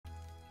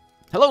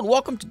Hello and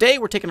welcome. Today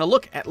we're taking a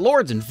look at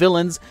Lords and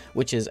Villains,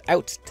 which is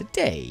out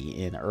today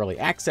in early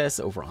access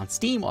over on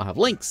Steam. I'll have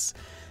links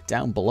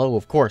down below,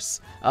 of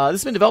course. This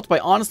has been developed by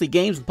Honestly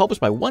Games and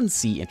published by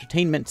 1C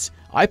Entertainment.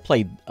 I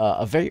played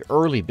a very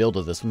early build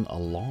of this one a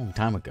long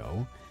time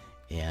ago,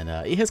 and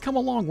it has come a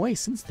long way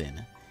since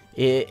then.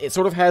 It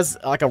sort of has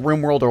like a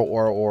RimWorld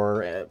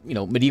or you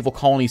know, medieval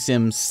colony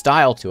sim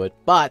style to it,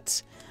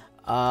 but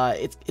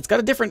it's got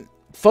a different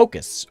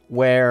focus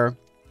where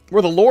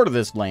we're the lord of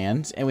this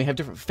land, and we have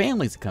different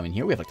families that come in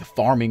here. We have like the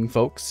farming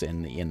folks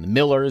and the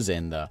millers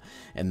and the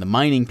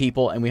mining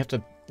people, and we have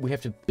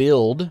to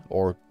build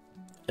or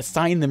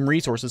assign them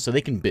resources so they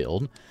can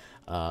build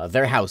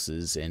their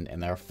houses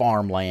and their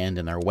farmland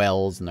and their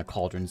wells and their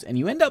cauldrons, and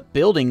you end up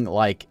building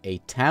like a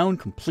town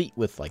complete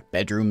with like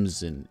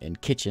bedrooms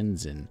and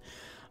kitchens and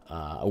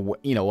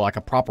you know, like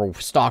a proper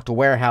stocked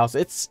warehouse.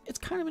 It's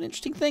kind of an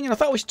interesting thing, and I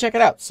thought we should check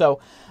it out.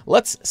 So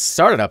let's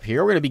start it up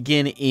here. We're going to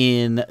begin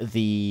in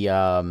the,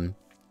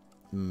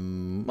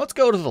 let's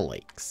go to the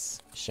lakes,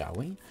 shall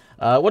we?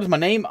 What is my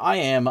name? I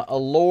am a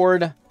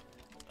Lord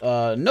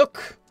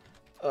Nook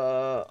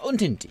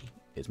Untinti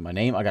is my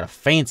name. I got a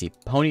fancy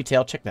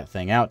ponytail. Check that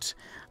thing out.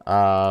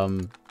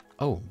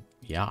 Oh,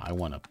 yeah, I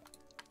want to,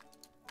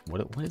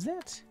 what is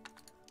that?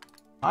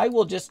 I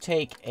will just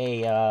take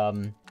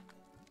a,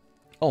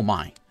 oh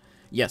my.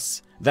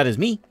 Yes, that is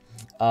me.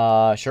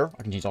 Sure,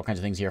 I can change all kinds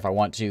of things here if I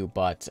want to,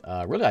 but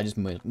really I just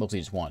mostly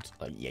just want,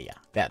 yeah,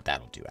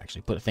 that'll do,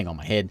 actually. Put a thing on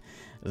my head.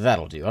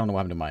 That'll do. I don't know what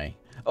happened to my...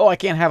 Oh, I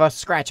can't have a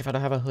scratch if I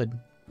don't have a hood.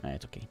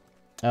 It's okay.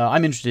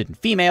 I'm interested in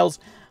females,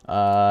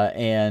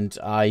 and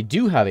I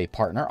do have a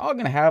partner. I'm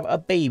going to have a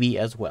baby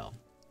as well.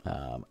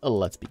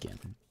 Let's begin.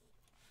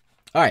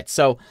 All right,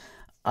 so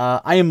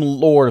I am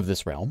Lord of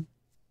this realm,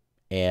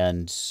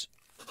 and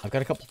I've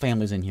got a couple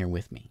families in here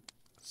with me.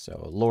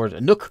 So, Lord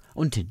Nook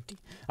Untinti,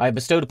 I have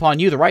bestowed upon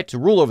you the right to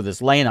rule over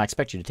this land. I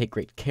expect you to take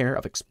great care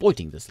of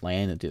exploiting this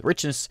land and the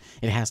richness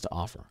it has to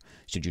offer.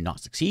 Should you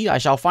not succeed, I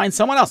shall find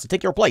someone else to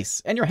take your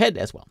place, and your head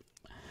as well.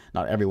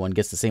 Not everyone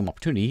gets the same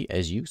opportunity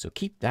as you, so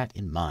keep that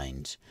in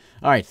mind.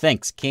 All right,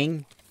 thanks,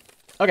 King.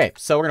 Okay,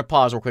 so we're going to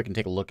pause real quick and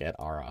take a look at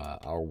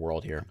our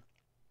world here,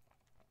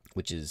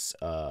 which is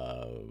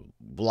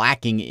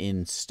lacking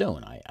in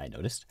stone, I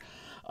noticed.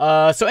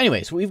 So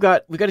anyways, we've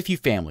got a few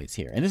families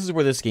here, and this is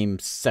where this game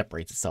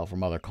separates itself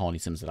from other colony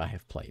sims that I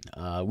have played.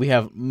 We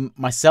have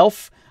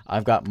myself,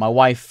 I've got my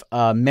wife,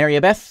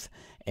 Mariabeth,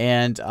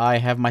 and I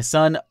have my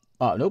son,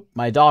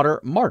 my daughter,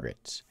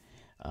 Margaret,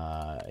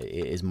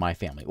 is my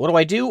family.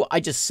 What do? I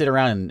just sit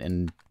around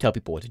and tell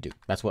people what to do.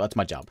 That's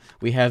my job.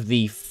 We have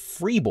the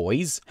free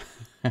boys.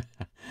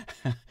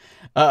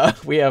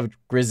 We have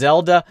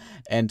Griselda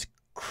and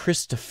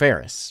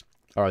Christophorus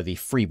are the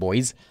free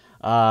boys.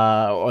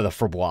 Or the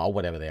Furbois,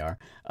 whatever they are.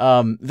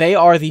 They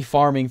are the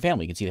farming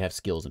family. You can see they have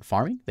skills in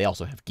farming. They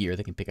also have gear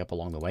they can pick up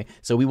along the way.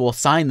 So we will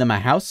assign them a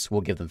house.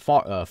 We'll give them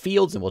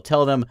fields, and we'll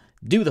tell them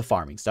do the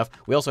farming stuff.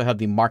 We also have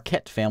the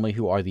Marquette family,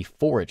 who are the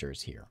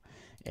foragers here.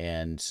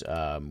 And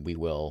we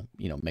will,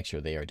 you know, make sure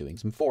they are doing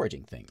some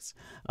foraging things.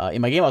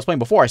 In my game I was playing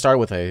before, I started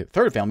with a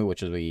third family,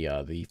 which is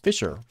the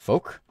fisher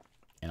folk.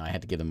 And I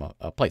had to give them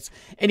a place.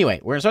 Anyway,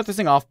 we're going to start this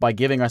thing off by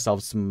giving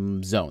ourselves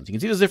some zones. You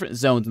can see there's different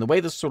zones, and the way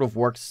this sort of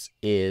works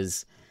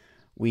is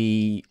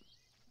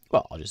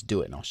well, I'll just do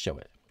it and I'll show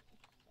it.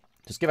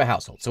 Just give a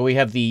household. So we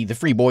have the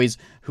free boys,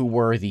 who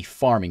were the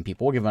farming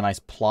people. We'll give them a nice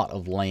plot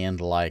of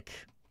land like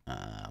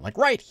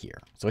right here.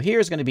 So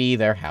here's going to be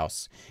their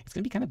house. It's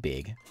going to be kind of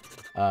big.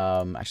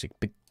 Actually,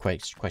 big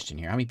question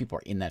here. How many people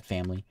are in that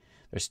family?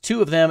 There's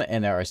 2 of them,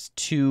 and there are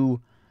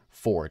 2...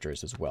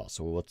 foragers as well.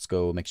 So let's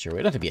go make sure.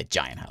 It doesn't have to be a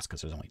giant house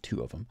because there's only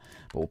 2 of them.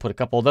 But we'll put a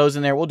couple of those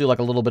in there. We'll do like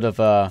a little bit of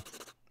I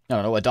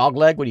don't know, a dog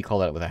leg. What do you call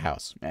that with a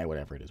house?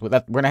 Whatever it is. We're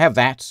going to have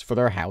that for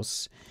their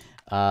house.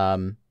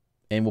 And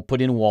we'll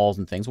put in walls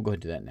and things. We'll go ahead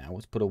and do that now.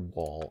 Let's put a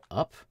wall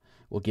up.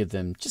 We'll give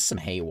them just some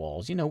hay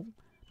walls. You know,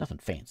 nothing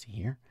fancy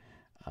here.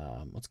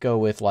 Let's go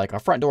with like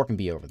our front door can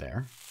be over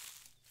there.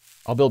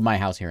 I'll build my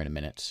house here in a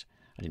minute.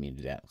 I didn't mean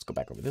to do that. Let's go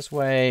back over this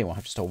way. We'll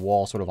have just a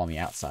wall sort of on the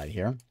outside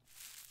here.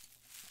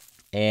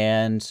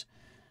 And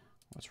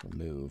let's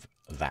remove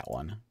that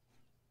one.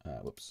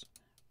 Whoops.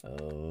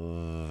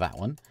 That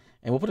one.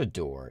 And we'll put a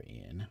door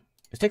in.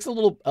 It takes a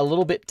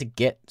little bit to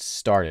get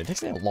started. It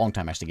takes a long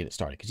time actually to get it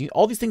started. Because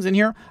all these things in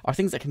here are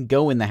things that can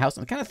go in the house.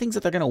 And the kind of things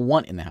that they're going to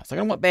want in the house. They're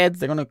going to want beds.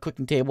 They're going to want a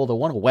cooking table. They'll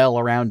want a well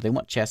around. They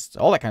want chests.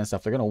 All that kind of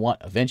stuff they're going to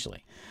want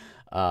eventually.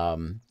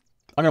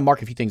 I'm going to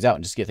mark a few things out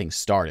and just get things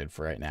started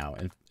for right now,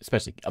 and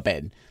especially a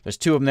bed. There's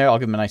 2 of them there. I'll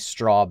give them a nice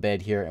straw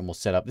bed here, and we'll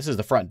set up. This is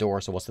the front door,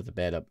 so we'll set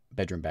the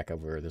bedroom back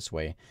over this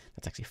way.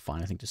 That's actually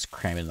fine. I think just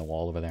cram it in the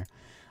wall over there.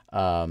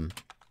 And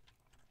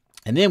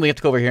then we have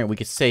to go over here, and we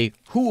could say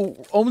who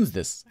owns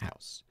this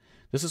house.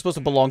 This is supposed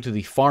to belong to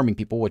the farming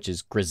people, which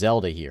is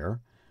Griselda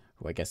here,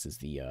 who I guess is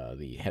the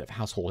head of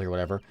household here,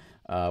 whatever.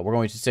 We're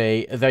going to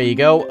say, there you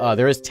go.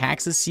 There is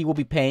taxes she will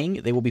be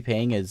paying. They will be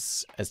paying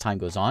as time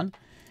goes on.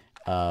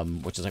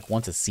 Which is like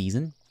once a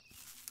season.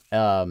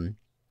 They're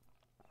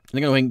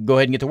going to go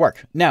ahead and get to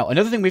work. Now,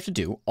 another thing we have to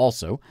do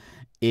also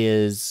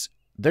is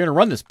they're going to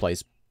run this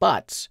place,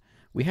 but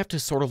we have to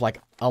sort of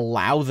like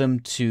allow them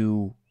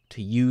to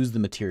use the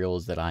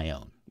materials that I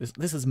own.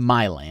 This is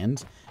my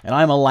land, and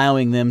I'm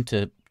allowing them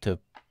to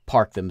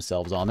park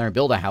themselves on there and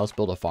build a house,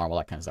 build a farm, all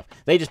that kind of stuff.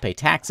 They just pay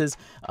taxes,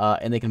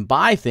 and they can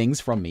buy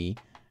things from me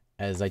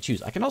as I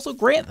choose. I can also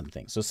grant them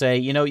things. So say,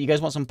 you know, you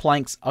guys want some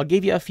planks, I'll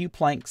give you a few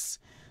planks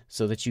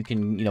so that you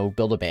can, you know,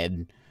 build a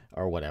bed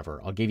or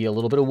whatever. I'll give you a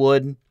little bit of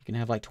wood. You can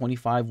have like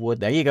 25 wood.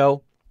 There you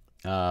go.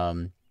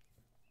 And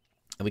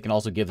we can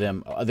also give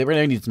them, they're going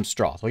to need some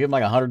straw. So I'll give them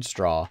like 100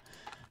 straw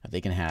that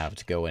they can have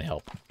to go and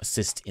help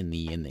assist in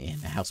the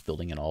house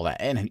building and all that,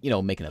 and, you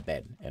know, making a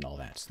bed and all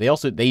that.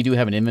 So they do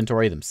have an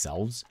inventory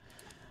themselves.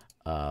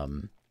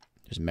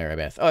 There's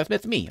Maribeth. Oh,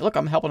 it's me. Look,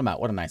 I'm helping them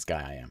out. What a nice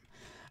guy I am.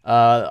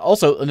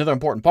 Also, another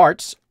important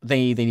part,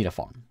 they need a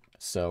farm.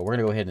 So we're going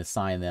to go ahead and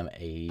assign them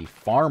a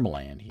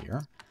farmland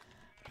here.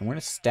 And we're going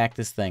to stack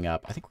this thing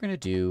up. I think we're going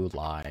to do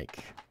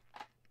like,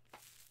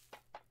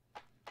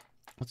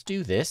 let's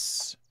do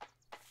this.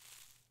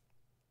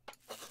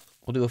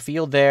 We'll do a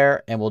field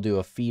there, and we'll do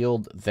a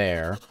field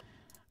there.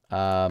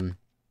 Again,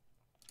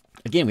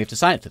 we have to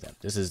assign it to them.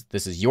 This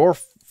is your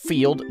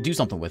field. Do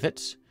something with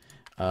it.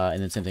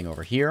 And then same thing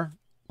over here.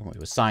 We're going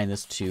to assign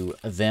this to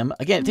them.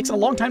 Again, it takes a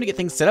long time to get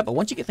things set up, but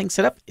once you get things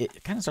set up,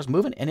 it kind of starts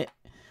moving. And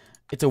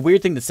it's a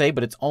weird thing to say,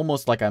 but it's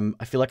almost like I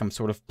feel like I'm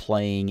sort of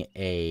playing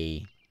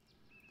a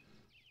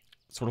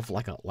sort of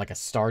like a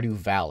Stardew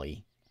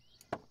Valley,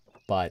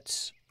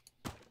 but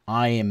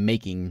I am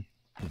making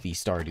the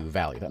Stardew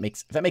Valley. If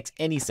that makes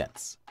any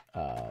sense.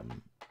 I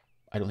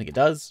don't think it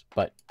does,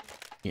 but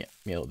yeah,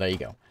 you know, there you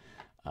go.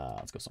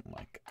 Let's go something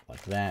like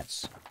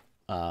that.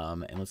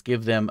 And let's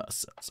give them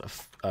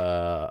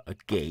a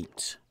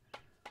gate.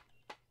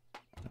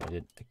 I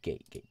did a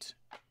gate.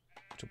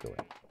 Which will go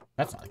in.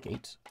 That's not a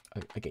gate.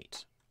 A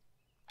gate.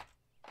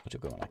 Which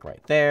will go in like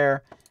right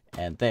there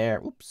and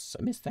there. Oops,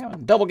 I missed that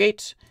one. Double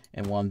gate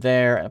and one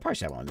there. And I probably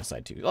should have one on this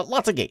side too.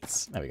 Lots of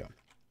gates. There we go.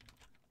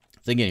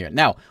 Thing in here.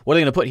 Now, what are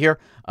they going to put here?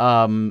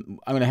 I'm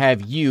going to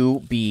have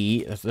you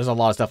be... There's a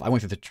lot of stuff. I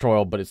went through the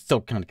tutorial, but it's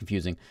still kind of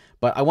confusing.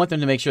 But I want them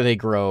to make sure they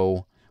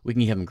grow... We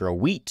can have them grow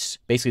wheat.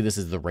 Basically, this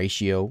is the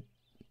ratio.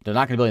 They're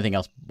not going to build anything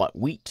else but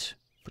wheat,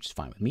 which is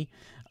fine with me.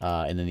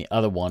 And then the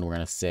other one we're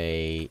going to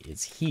say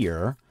is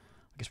here.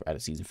 I guess we're out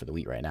of season for the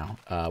wheat right now.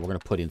 We're going to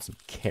put in some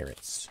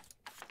carrots.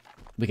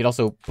 We could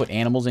also put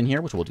animals in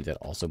here, which we'll do that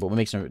also. But we'll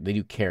make sure they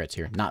do carrots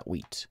here, not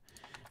wheat.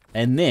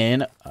 And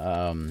then...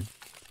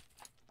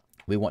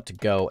 we want to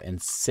go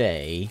and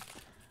say,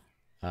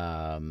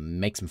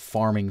 make some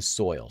farming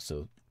soil.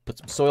 So put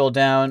some soil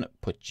down,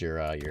 put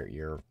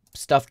your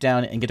stuff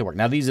down, and get to work.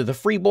 Now these are the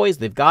free boys;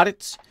 they've got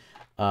it.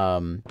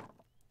 And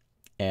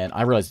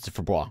I realize it's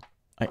for bois.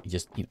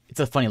 It's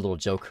a funny little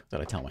joke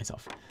that I tell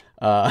myself.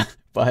 But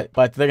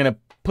they're gonna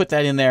put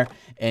that in there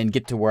and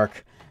get to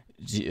work,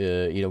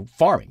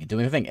 farming and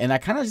doing their thing. And I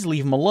kind of just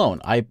leave them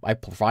alone. I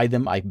provide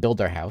them. I build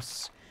their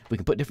house. We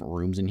can put different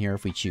rooms in here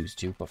if we choose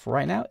to. But for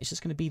right now, it's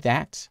just gonna be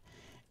that.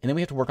 And then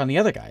we have to work on the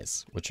other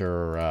guys, which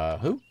are,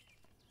 who?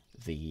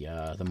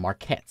 The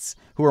Marquettes,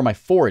 who are my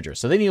foragers.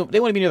 So they want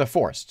to be near the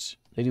forest.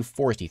 They do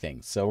foresty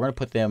things. So we're going to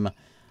put them,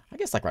 I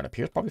guess, like right up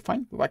here is probably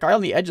fine. Like right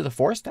on the edge of the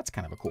forest. That's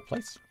kind of a cool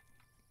place.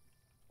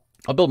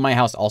 I'll build my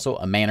house also,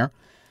 a manor,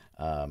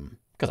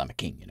 because I'm a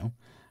king, you know.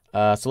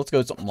 So let's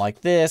go something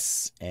like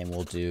this, and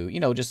we'll do,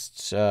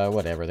 just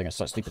whatever. They're going to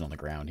start sleeping on the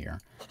ground here.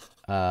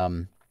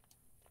 That's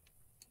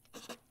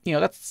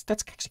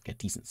actually a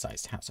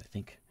decent-sized house, I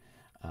think.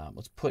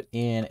 Let's put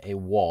in a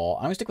wall.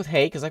 I'm going to stick with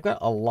hay because I've got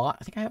a lot.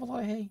 I think I have a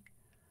lot of hay.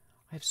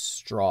 I have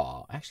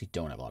straw. I actually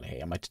don't have a lot of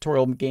hay. On my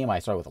tutorial game, I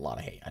started with a lot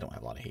of hay. I don't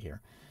have a lot of hay here.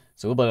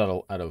 So we'll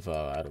build out of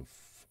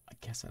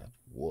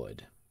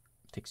wood.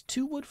 It takes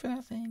 2 wood for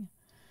that thing.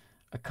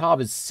 A cob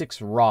is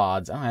 6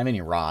 rods. I don't have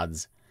any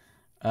rods.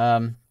 All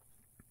right,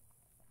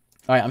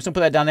 I'm just going to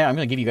put that down there. I'm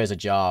going to give you guys a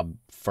job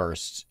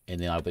first, and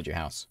then I'll build your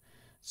house.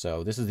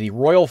 So this is the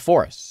Royal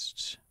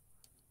Forest.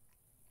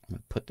 I'm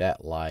going to put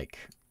that like...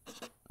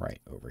 right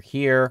over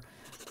here.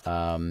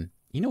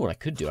 You know what I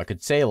could do? I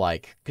could say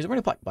because we're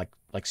gonna put like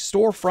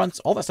storefronts.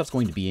 All that stuff's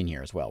going to be in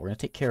here as well. We're gonna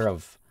take care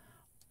of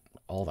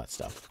all that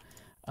stuff.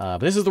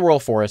 But this is the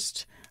Royal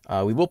Forest.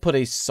 We will put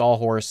a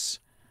sawhorse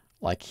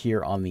like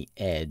here on the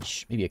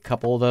edge. Maybe a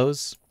couple of those,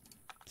 so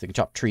they can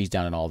chop trees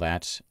down and all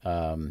that.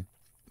 We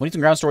need some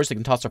ground storage. So they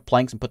can toss their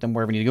planks and put them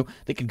wherever we need to go.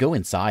 They could go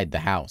inside the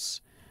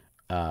house.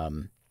 I'll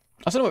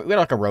set them, we got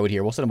like a road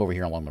here. We'll set them over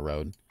here along the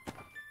road,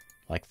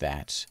 like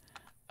that.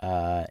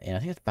 And I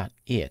think that's about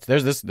it.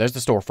 There's the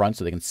storefront,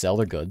 so they can sell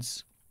their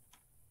goods.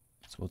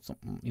 So let's,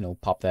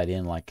 pop that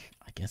in. Like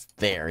I guess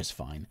there is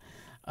fine.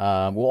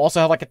 We'll also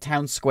have like a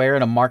town square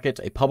and a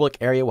market, a public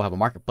area. We'll have a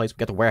marketplace. We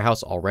got the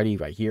warehouse already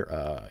right here.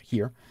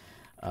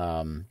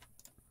 And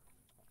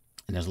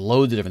there's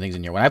loads of different things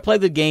in here. When I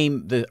played the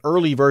game, the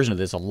early version of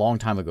this a long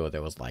time ago,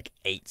 there was like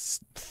 8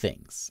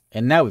 things,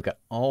 and now we've got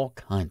all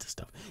kinds of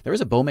stuff. There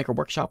is a bowmaker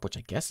workshop, which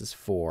I guess is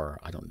for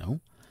I don't know.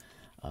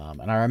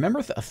 And I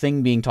remember a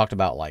thing being talked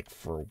about, like,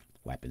 for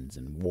weapons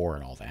and war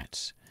and all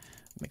that.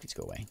 Make these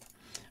go away.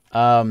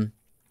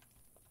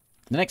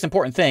 The next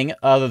important thing,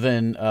 other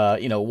than,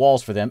 you know,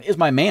 walls for them, is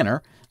my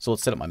manor. So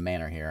let's set up my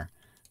manor here,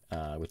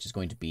 which is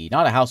going to be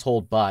not a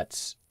household,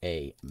 but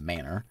a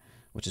manor,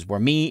 which is where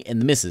me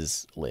and the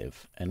missus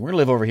live. And we're going to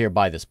live over here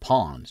by this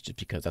pond, just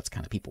because that's the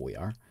kind of people we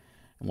are.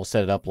 And we'll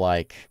set it up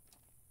like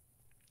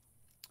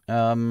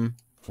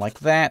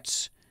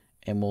that.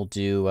 And we'll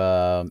do,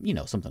 you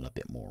know, something a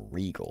bit more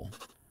regal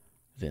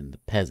than the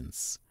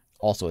peasants.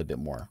 Also a bit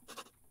more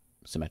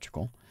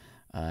symmetrical.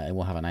 And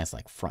we'll have a nice,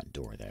 like, front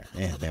door there.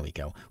 Yeah, there we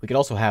go. We could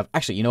also have...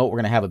 Actually, you know what? We're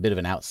going to have a bit of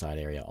an outside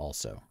area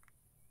also.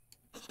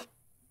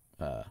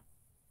 Like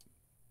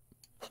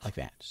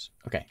that.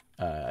 Okay.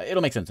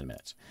 It'll make sense in a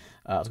minute.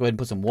 Let's go ahead and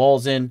put some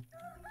walls in.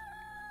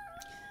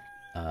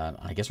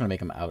 I guess we're going to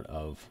make them out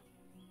of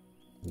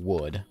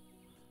wood.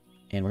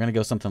 And we're going to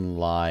go something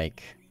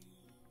like...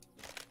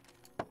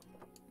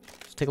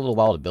 It'll take a little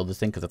while to build this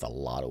thing because that's a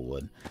lot of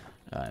wood.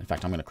 In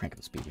fact, I'm going to crank up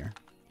the speed here.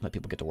 Let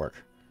people get to work.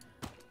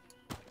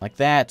 Like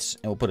that,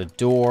 and we'll put a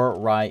door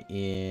right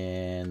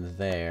in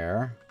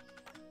there.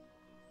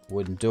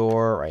 Wooden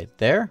door right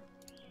there.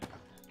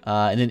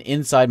 And then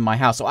inside my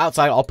house. So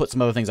outside, I'll put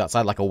some other things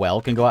outside, like a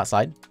well can go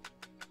outside.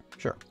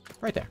 Sure,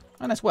 right there.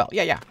 Oh, nice well.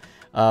 Yeah, yeah.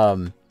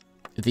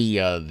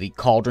 The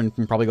cauldron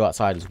can probably go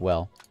outside as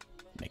well.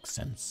 Makes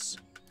sense.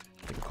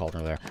 Take a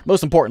cauldron over there.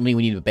 Most importantly,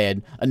 we need a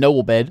bed. A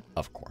noble bed,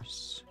 of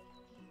course.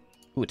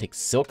 Ooh, it takes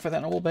silk for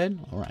that noble bed?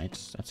 Alright,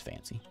 that's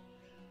fancy.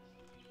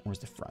 Where's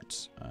the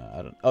front?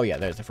 I don't... Oh, yeah,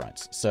 there's the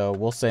front. So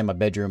we'll say my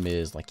bedroom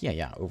is like,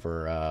 yeah,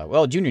 over...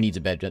 well, Junior needs a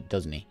bed,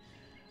 doesn't he?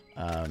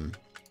 So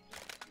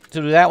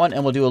do that one,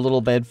 and we'll do a little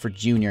bed for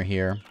Junior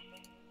here.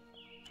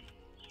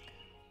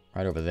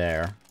 Right over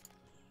there.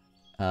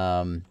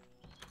 There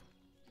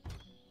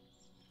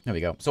we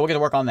go. So we'll get to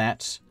work on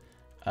that.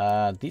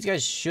 These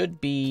guys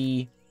should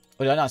be...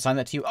 Oh, did I not assign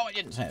that to you? Oh, I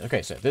didn't sign it.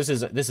 Okay, so this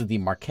is the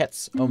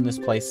Marquettes own this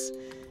place.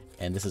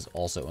 And this is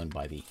also owned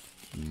by the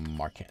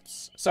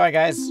Marquettes. Sorry,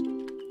 guys.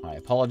 I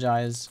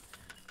apologize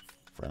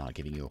for not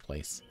giving you a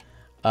place.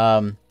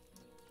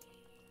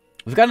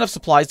 We've got enough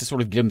supplies to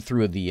sort of get them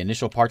through the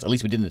initial parts. At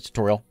least we did in the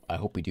tutorial. I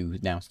hope we do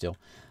now still.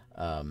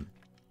 I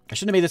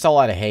shouldn't have made this all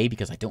out of hay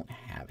because I don't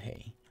have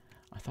hay.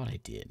 I thought I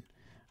did.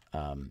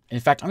 In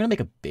fact, I'm going to make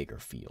a bigger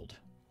field.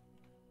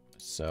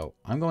 So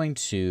I'm going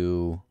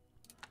to...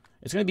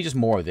 It's going to be just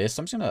more of this.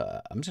 I'm just going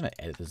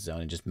to edit this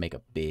zone and just make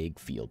a big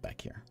field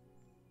back here.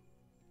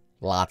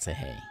 Lots of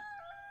hay.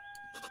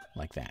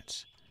 Like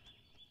that.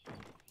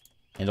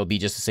 And it'll be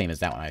just the same as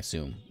that one, I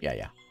assume.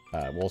 Yeah.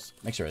 We'll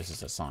make sure this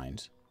is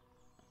assigned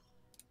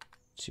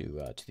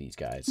to these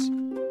guys.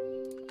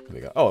 Here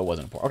we go. Oh, it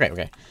wasn't important.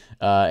 Okay.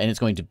 And it's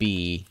going to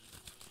be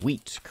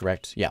wheat,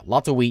 correct? Yeah,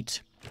 lots of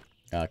wheat.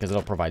 Because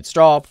it'll provide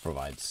straw,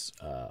 provides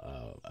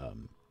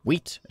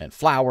wheat and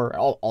flour,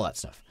 all that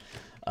stuff.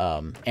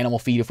 Animal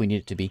feed if we need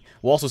it to be.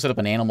 We'll also set up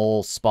an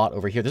animal spot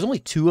over here. There's only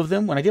 2 of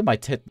them. When I did my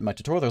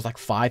tutorial, there was like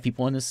 5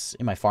 people in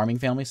my farming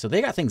family, so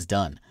they got things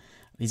done.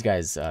 These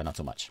guys, not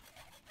so much.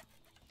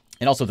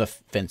 And also the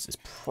fence is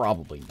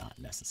probably not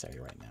necessary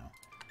right now.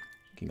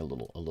 Getting a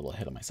little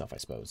ahead of myself, I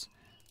suppose.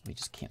 Let me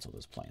just cancel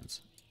those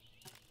plans.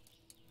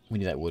 We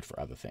need that wood for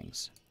other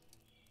things.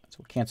 So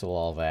we'll cancel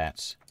all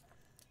that.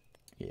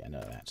 Yeah,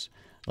 none of that.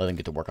 Let them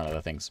get to work on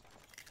other things.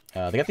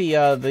 They got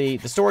the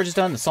storage is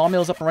done. The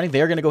sawmill's up and running.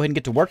 They're going to go ahead and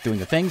get to work doing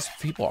the things.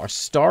 People are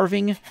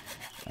starving.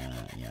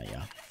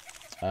 Yeah.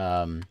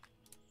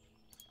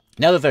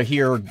 Now that they're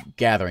here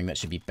gathering, that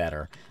should be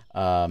better.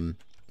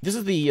 This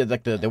is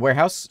the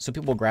warehouse, so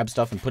people will grab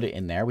stuff and put it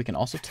in there. We can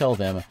also tell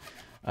them,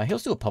 hey,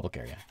 let's do a public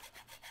area.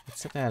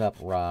 Let's set that up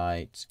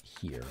right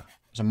here.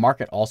 There's a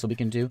market also we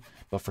can do,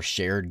 but for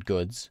shared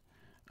goods,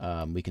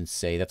 we can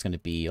say that's going to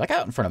be like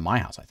out in front of my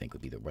house. I think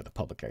would be where the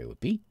public area would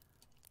be.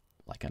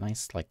 Like a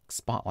nice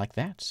spot like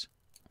that.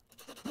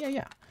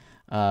 Yeah.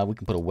 We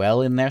can put a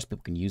well in there so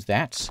people can use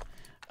that.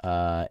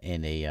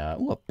 And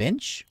a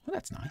bench. Well,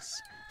 that's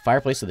nice.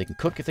 Fireplace so they can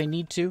cook if they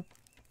need to.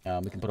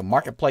 We can put a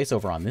marketplace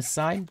over on this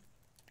side.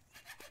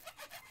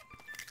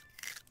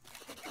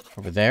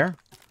 Over there.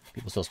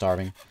 People still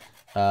starving.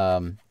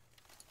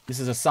 This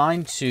is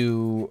assigned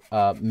to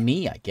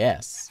me, I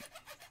guess.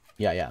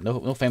 Yeah.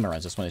 No family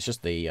runs this one. It's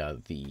just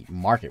the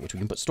market, which we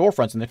can put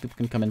storefronts in there. People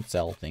can come and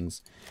sell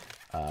things.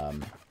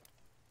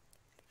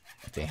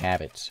 If they have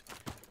it,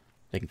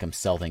 they can come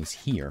sell things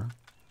here.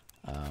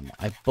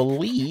 I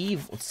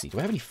believe... Let's see. Do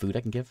I have any food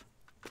I can give?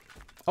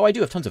 Oh, I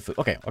do have tons of food.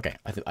 Okay.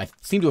 I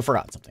seem to have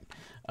forgotten something.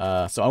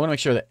 So I want to make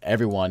sure that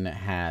everyone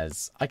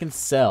has... I can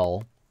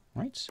sell...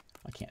 Right?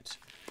 I can't.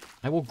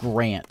 I will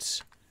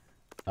grant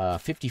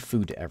 50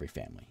 food to every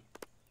family.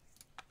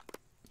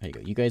 There you go.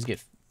 You guys get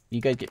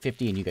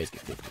 50 and you guys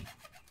get 50.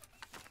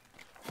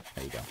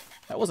 There you go.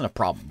 That wasn't a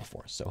problem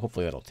before, so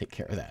hopefully that'll take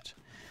care of that.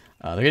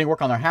 They're getting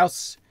work on their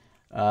house.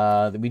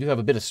 We do have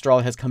a bit of straw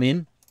that has come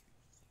in.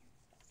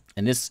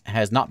 And this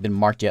has not been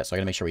marked yet, so I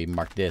gotta make sure we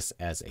mark this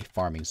as a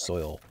farming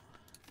soil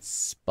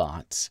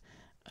spot.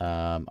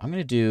 I'm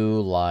gonna do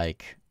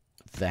like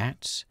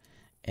that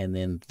and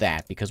then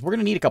that, because we're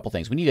gonna need a couple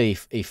things. We need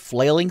a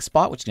flailing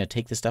spot, which is gonna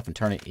take this stuff and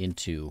turn it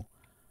into,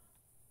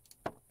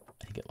 I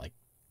think it like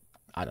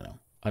I don't know.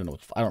 I don't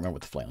remember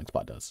what the flailing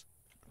spot does.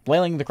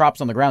 Flailing the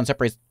crops on the ground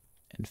separates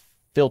and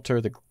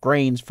filter the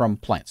grains from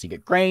plants. So you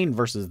get grain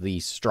versus the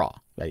straw.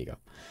 There you go.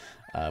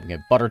 We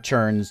have butter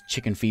churns,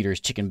 chicken feeders,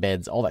 chicken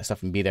beds, all that stuff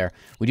can be there.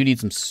 We do need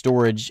some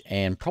storage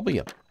and probably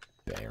a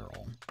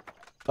barrel.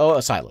 Oh,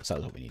 a silo.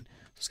 Silo's what we need.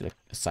 Let's get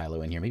a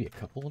silo in here. Maybe a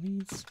couple of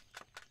these.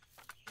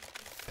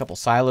 A couple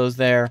silos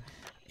there.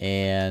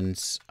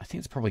 And I think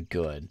it's probably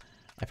good.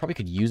 I probably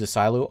could use a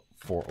silo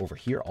for over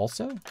here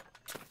also.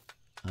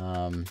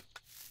 I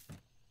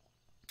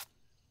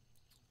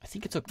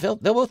think it's okay.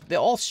 They'll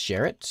all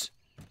share it.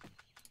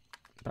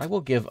 But I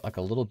will give like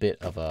a little bit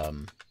of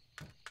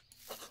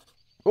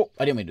Oh,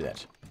 I didn't mean to do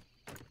that.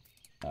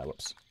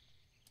 Whoops.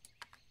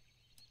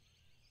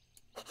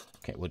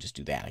 Okay, we'll just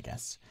do that, I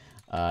guess.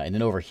 And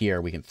then over here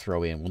we can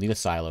throw in. We'll need a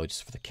silo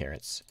just for the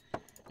carrots.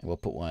 And we'll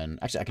put one.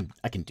 Actually,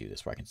 I can do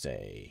this where I can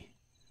say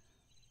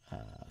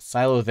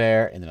silo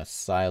there and then a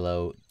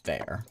silo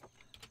there.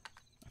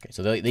 Okay,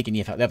 so they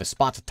have a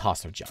spot to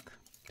toss their junk.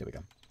 There we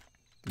go.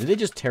 Did they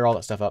just tear all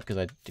that stuff up because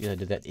I did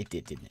that? It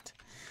did, didn't it?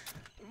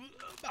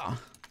 All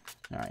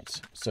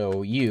right.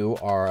 So you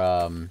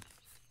are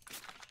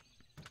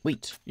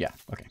wheat. Yeah.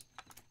 Okay.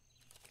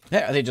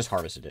 They just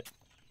harvested it.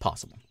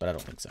 Possible, but I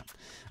don't think so. All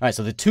right.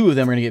 So the two of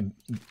them are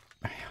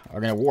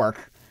gonna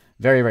work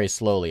very, very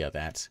slowly at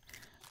that.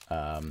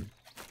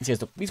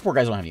 These poor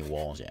guys don't have any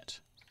walls yet.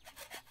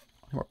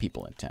 More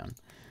people in town.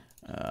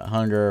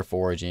 Hunger,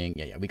 foraging.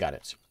 Yeah, we got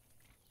it.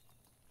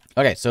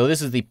 Okay, so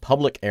this is the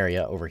public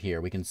area over here.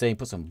 We can say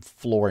put some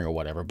flooring or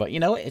whatever, but you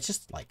know, it's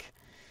just like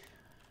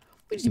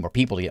we just need more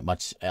people to get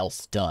much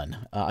else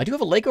done. I do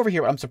have a lake over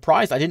here, but I'm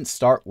surprised I didn't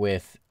start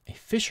with a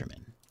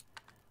fisherman.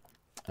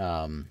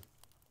 I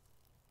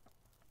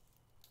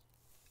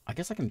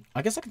guess I can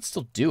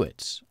still do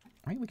it.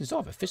 Right? We can still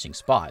have a fishing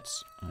spot.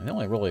 The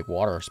only really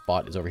water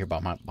spot is over here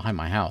behind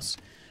my house.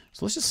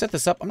 So let's just set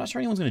this up. I'm not sure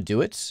anyone's going to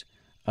do it.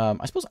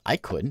 I suppose I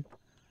could.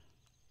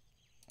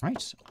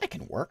 Right? I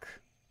can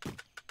work.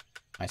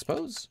 I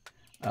suppose.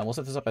 We'll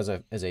set this up as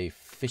a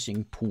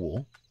fishing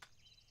pool.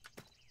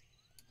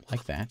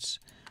 Like that.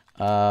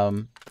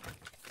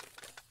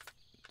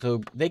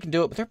 So they can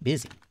do it, but they're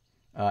busy.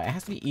 It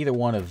has to be either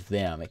one of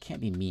them. It can't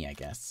be me, I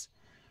guess.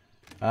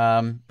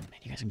 Man,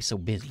 you guys are going to be so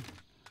busy.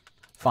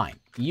 Fine.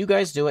 You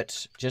guys do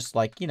it. Just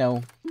like, you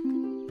know,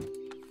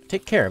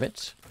 take care of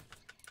it.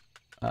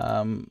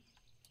 Don't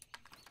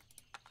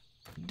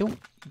do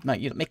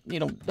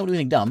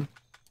anything dumb.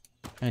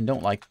 And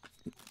don't, like,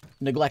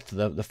 neglect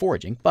the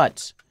foraging.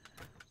 But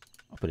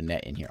I'll put a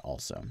net in here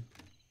also.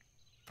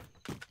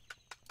 Right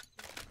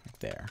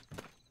there.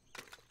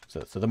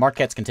 So the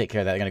Marquettes can take care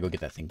of that. I gotta go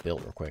get that thing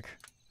built real quick.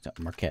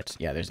 Marquette.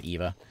 Yeah, there's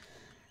Eva.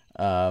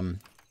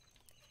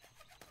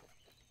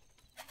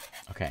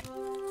 Okay.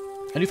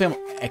 A new family.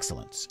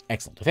 Excellent.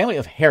 Excellent. The family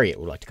of Harriet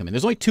would like to come in.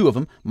 There's only two of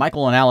them.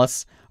 Michael and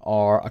Alice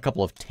are a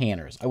couple of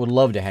tanners. I would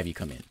love to have you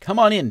come in. Come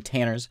on in,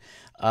 tanners.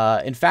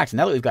 In fact,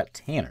 now that we've got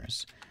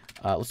tanners,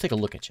 let's take a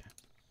look at you.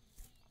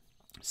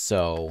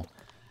 So,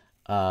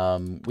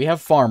 we have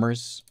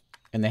farmers,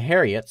 and the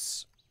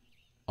Harriets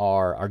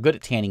are good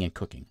at tanning and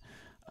cooking.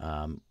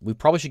 We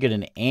probably should get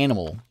an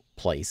animal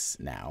place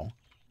now,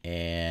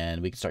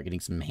 and we can start getting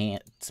some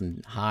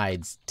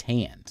hides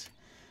tanned.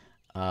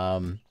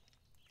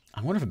 I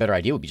wonder if a better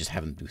idea would be just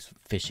having them do some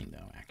fishing,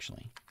 though,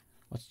 actually.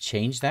 Let's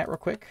change that real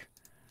quick.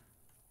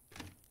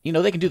 You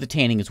know, they can do the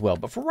tanning as well,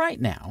 but for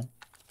right now,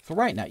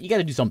 you got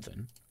to do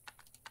something.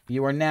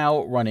 You are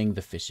now running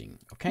the fishing,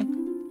 okay?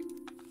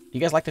 You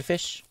guys like to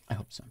fish? I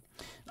hope so.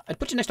 I'd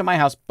put you next to my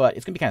house, but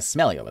it's going to be kind of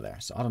smelly over there,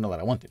 so I don't know that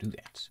I want to do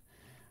that.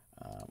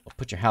 We'll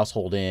put your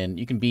household in.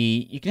 You can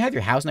have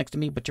your house next to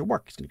me, but your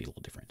work is going to be a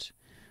little different.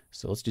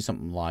 So let's do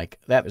something like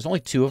that. There's only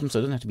two of them, so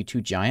it doesn't have to be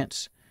too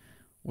giant.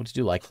 We'll just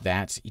do like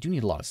that. You do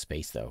need a lot of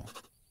space, though.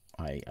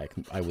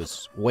 I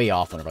was way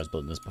off whenever I was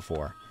building this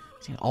before.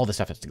 See, all this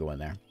stuff has to go in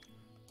there.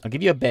 I'll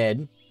give you a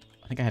bed.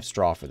 I think I have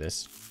straw for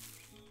this.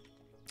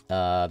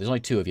 There's only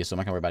two of you, so I'm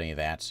not going to worry about any of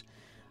that.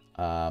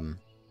 And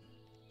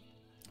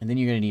then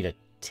you're going to need a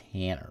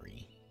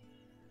tannery,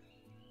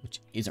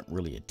 which isn't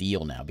really a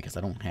deal now because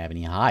I don't have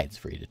any hides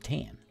for you to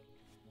tan.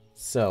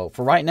 So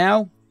for right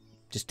now,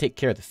 just take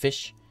care of the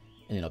fish,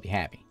 and then I'll be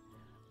happy.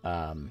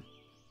 And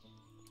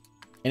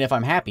if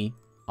I'm happy,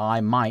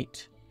 I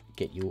might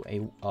get you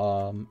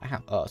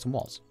some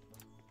walls.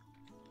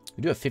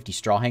 We do have 50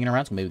 straw hanging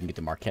around, so maybe we can get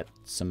to Marquette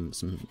some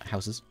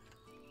houses.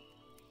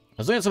 I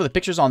was looking at some of the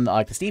pictures on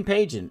the Steam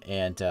page,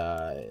 and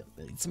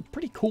some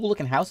pretty cool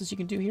looking houses you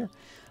can do here,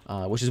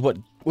 which is what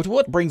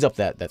brings up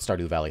that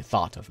Stardew Valley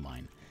thought of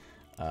mine,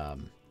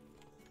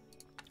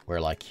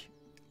 where like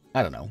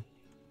I don't know,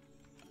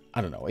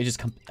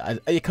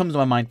 it comes to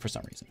my mind for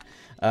some reason.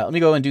 Let me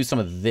go and do some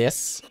of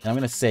this, and I'm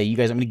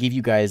gonna give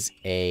you guys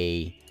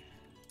a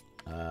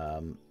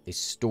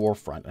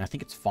storefront, and I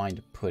think it's fine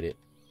to put it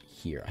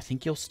here. I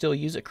think you'll still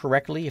use it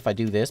correctly if I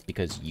do this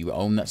because you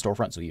own that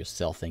storefront, so you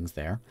sell things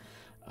there.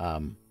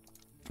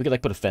 We could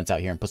like put a fence out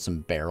here and put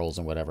some barrels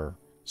and whatever.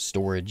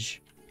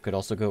 Storage could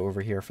also go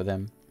over here for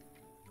them.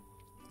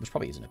 which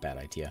probably isn't a bad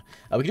idea.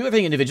 We can do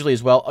everything individually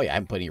as well. Oh, yeah, I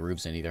haven't put any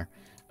roofs in either.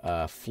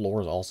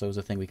 Floors also is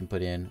a thing we can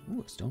put in.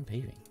 Ooh, stone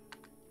paving.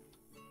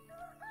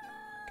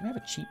 Can I have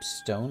a cheap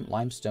stone?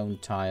 Limestone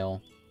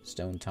tile,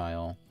 stone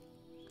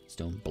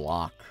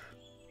block.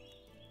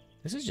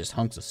 This is just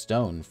hunks of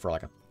stone for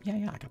like a,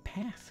 like a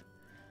path.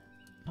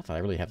 Not that I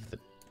really have the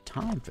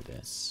time for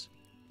this,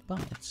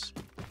 but,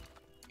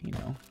 you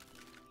know.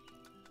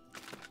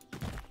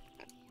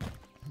 There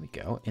we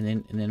go.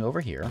 And then over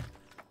here.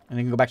 And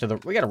then go back to the,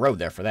 we got a road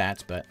there for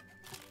that, but,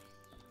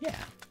 yeah.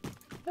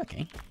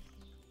 Okay.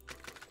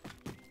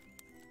 There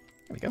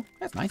we go.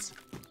 That's nice.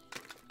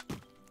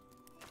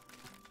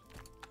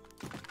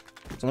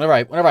 So whenever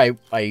I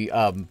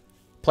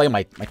play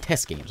my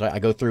test games, I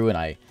go through and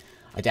I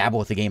dabble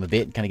with the game a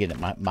bit and kind of get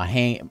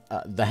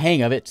the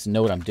hang of it to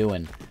know what I'm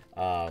doing.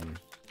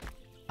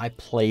 I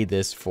played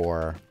this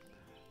for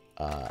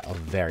a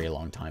very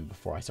long time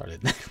before I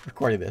started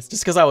recording this,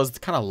 just because I was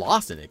kind of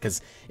lost in it,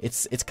 because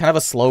it's kind of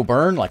a slow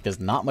burn. Like, there's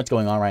not much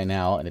going on right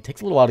now, and it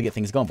takes a little while to get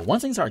things going. But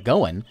once things start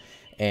going,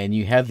 and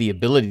you have the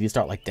ability to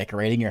start like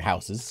decorating your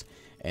houses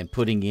and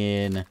putting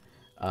in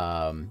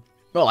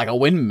well, like a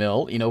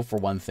windmill, you know, for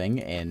one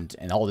thing, and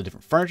all the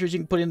different furniture you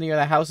can put in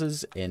the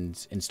houses, and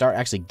start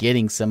actually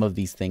getting some of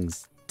these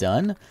things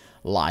done,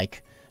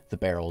 like the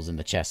barrels and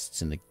the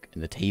chests and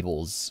the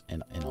tables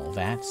and all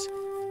that,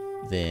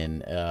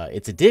 then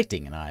it's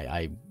addicting, and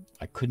I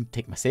couldn't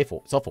take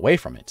myself away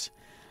from it.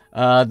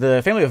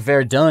 The family of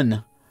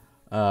Verdun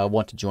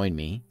want to join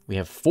me. We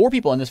have 4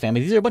 people in this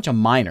family. These are a bunch of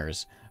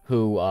miners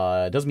who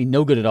doesn't mean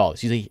no good at all.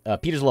 It's usually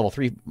Peter's a level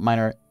 3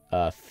 miner.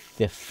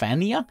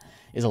 Thefania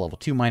is a level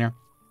 2 miner.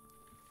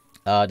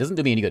 Doesn't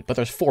do me any good, but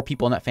there's 4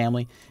 people in that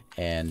family,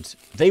 and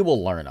they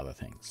will learn other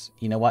things.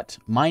 You know what?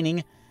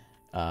 Mining,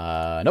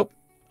 nope.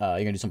 You're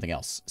going to do something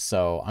else.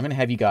 So I'm going to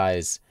have you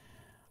guys,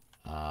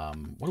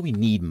 what do we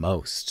need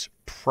most?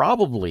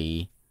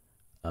 Probably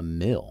a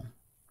mill.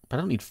 But I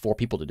don't need 4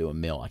 people to do a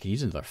mill. I could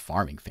use another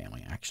farming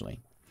family, actually.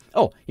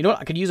 Oh, you know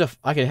what?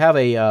 I could have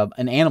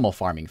an animal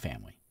farming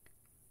family.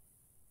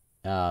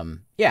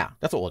 Yeah,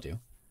 that's what we'll do.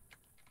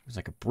 There's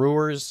like a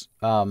brewer's,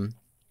 and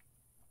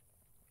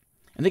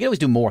they can always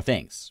do more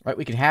things, right?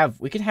 We could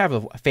have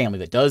a family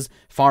that does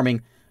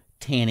farming,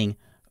 tanning,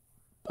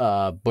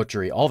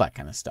 butchery, all that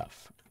kind of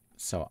stuff.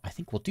 So I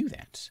think we'll do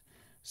that.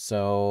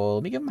 So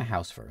let me give them a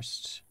house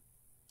first.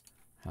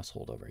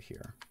 Household over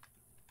here.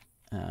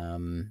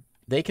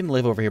 They can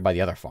live over here by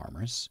the other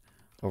farmers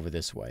over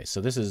this way. So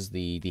this is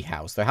the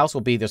house. The house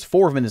will be, there's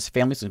 4 of them in this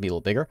family, so it's going to be a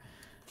little bigger.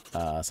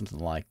 Something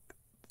like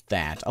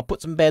that. I'll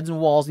put some beds and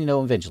walls, you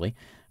know, eventually.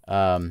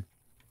 And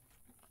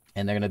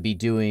they're going to be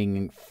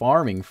doing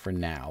farming for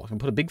now. I'm going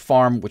to put a big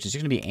farm, which is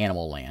going to be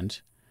animal land.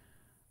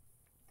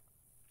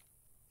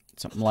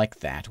 Something like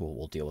that.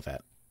 We'll deal with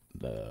that.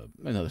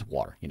 There's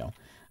water, you know.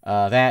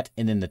 That,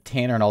 and then the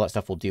tanner and all that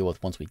stuff we'll deal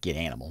with once we get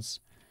animals.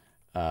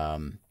 Yeah,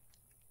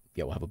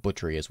 we'll have a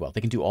butchery as well.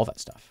 They can do all that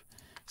stuff.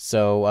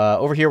 So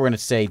over here, we're going to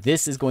say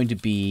this is going to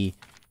be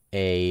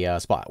a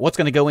spot. What's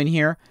going to go in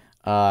here?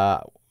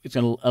 It's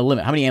going to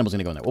limit how many animals are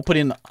going to go in there. We'll put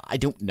in, I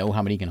don't know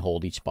how many can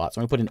hold each spot. So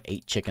I'm going to put in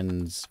 8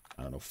 chickens,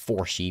 I don't know,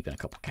 4 sheep, and a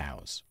couple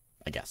cows,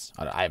 I guess.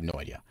 I have no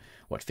idea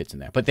what fits in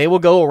there. But they will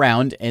go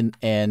around and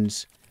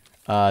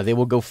they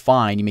will go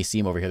find, you may see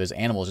them over here. There's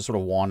animals just sort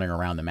of wandering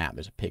around the map.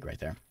 There's a pig right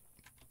there.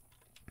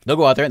 They'll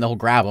go out there and they'll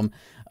grab them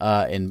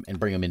and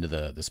bring them into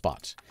the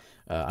spots.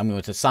 I'm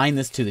going to assign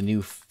this to the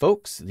new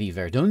folks, the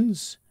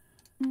Verduns.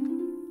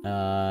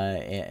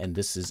 And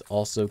this is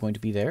also going to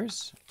be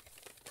theirs.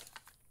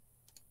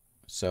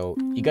 So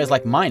you guys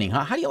like mining,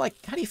 huh? How do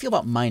you feel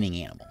about mining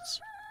animals?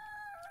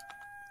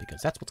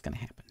 Because that's what's going to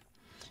happen.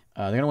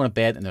 They're going to want a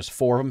bed, and there's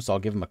 4 of them, so I'll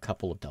give them a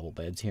couple of double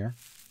beds here.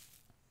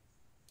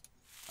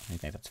 I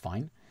think that's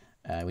fine.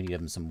 We need to give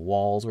them some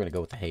walls. We're going to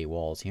go with the hay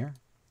walls here.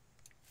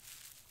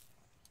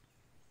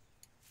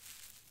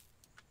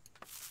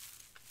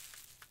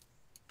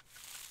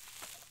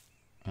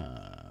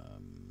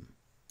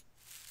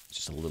 It's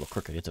just a little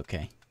crooked. It's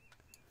okay.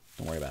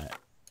 Don't worry about it.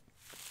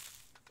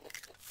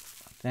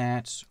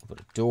 That. We'll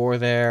put a door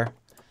there.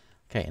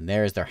 Okay, and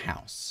there's their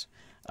house.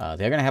 They're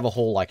going to have a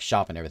whole, like,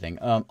 shop and everything.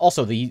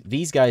 Also,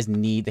 these guys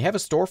need... They have a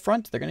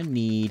storefront. They're going to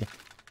need...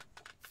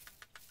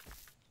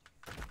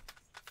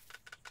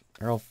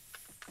 barrel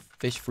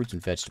fish, fruits,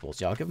 and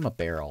vegetables. Yeah, I'll give them a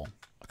barrel.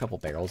 A couple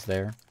barrels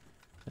there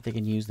that they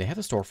can use. They have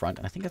a storefront,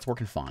 and I think that's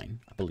working fine.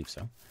 I believe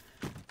so.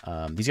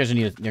 These guys are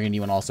they're going to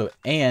need one also.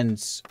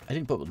 And I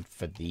didn't put one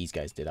for these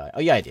guys, did I? Oh,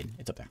 yeah, I did.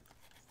 It's up there.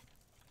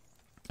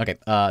 Okay,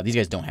 these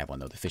guys don't have one,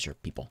 though. The fisher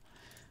people.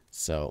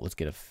 So let's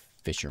get a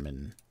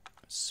fisherman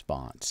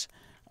spot.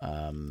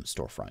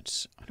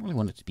 Storefront. I don't really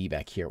want it to be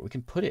back here. We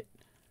can put it...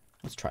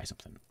 Let's try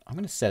something. I'm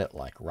going to set it,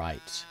 like,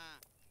 right...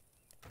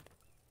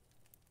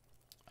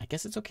 I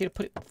guess it's okay to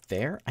put it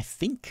there, I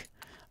think.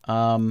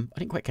 I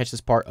didn't quite catch this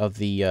part of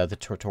the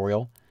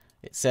tutorial.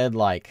 It said,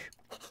 like...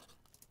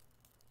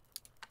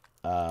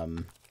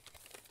 what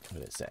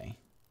did it say?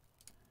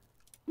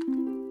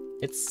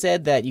 It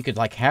said that you could,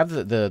 like, have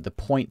the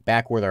point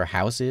back where their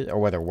house is, or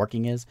where their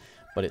working is,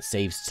 but it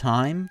saves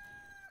time.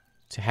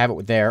 to have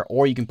it there,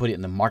 or you can put it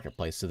in the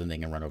marketplace so then they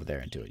can run over there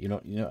and do it.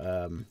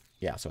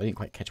 Yeah, so I didn't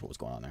quite catch what was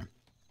going on there.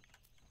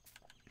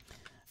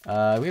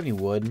 Do we have any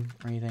wood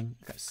or anything?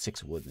 We've got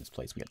 6 wood in this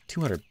place. We got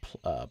 200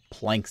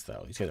 planks,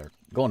 though. These guys are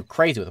going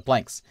crazy with the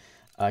planks.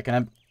 Can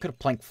I put a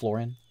plank floor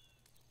in?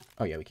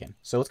 Oh, yeah, we can.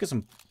 So let's get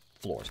some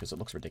floors, because it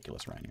looks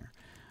ridiculous around here.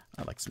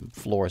 I like some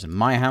floors in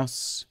my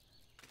house.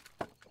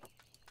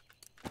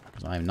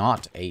 Because I'm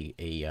not a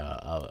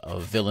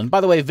villain. By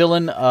the way,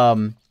 villain,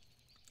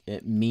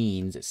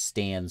 it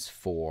stands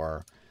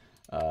for...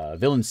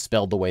 villain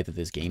spelled the way that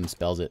this game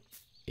spells it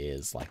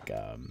is like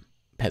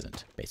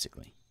peasant,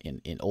 basically,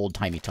 in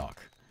old-timey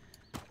talk.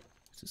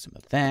 So some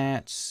of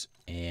that.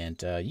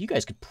 And you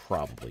guys could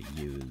probably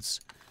use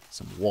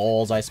some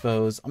walls, I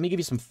suppose. I'm going to give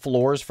you some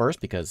floors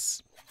first,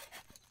 because...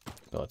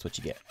 well, that's what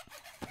you get.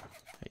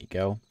 There you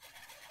go.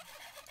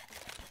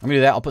 I'm going to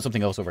do that. I'll put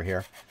something else over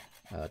here.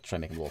 Try to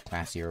make it a little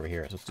classier over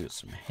here. So let's do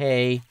some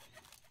hay.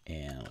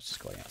 And let's just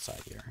go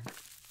outside here.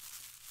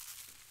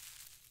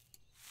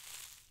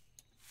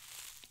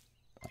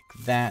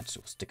 Like that. So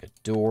we'll stick a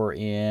door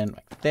in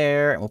right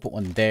there. And we'll put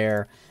one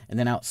there. And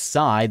then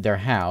outside their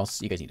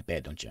house. You guys need a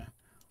bed, don't you?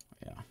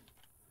 Yeah.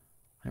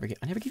 I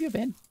never give you a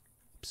bed.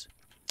 Oops.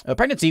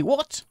 Pregnancy,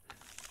 what?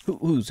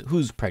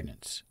 Who's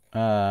pregnant?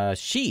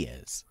 She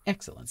is.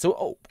 Excellent. So,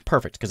 oh,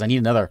 perfect, because I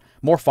need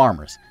more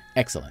farmers.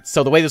 Excellent.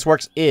 So the way this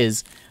works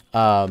is,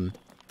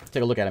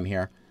 take a look at him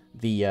here.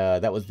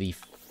 That was the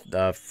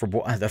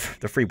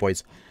free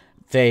boys.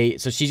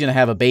 So she's gonna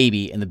have a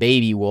baby, and the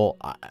baby will,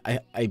 I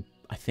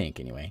think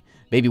anyway,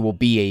 baby will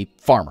be a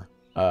farmer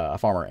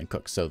and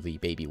cook. So the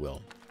baby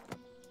will,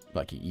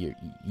 like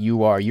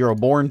you're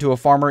born to a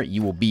farmer,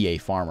 you will be a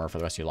farmer for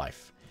the rest of your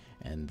life,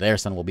 and their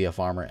son will be a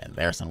farmer, and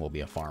their son will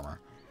be a farmer.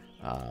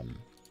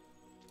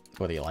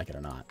 Whether you like it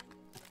or not.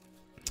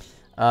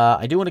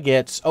 I do want to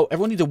get... oh,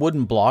 everyone needs a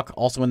wooden block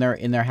also in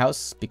their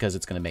house, because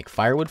it's going to make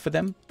firewood for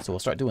them. So we'll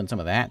start doing some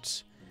of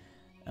that.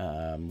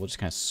 We'll just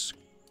kind of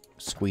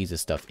squeeze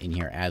this stuff in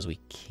here as we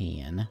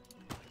can.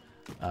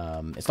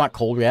 It's not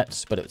cold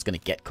yet, but it's going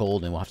to get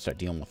cold, and we'll have to start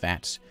dealing with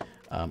that.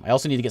 I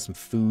also need to get some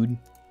food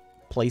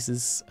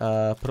places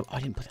put up.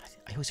 I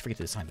always forget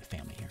to assign the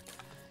family here.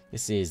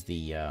 This is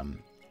the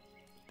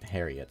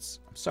Harriets.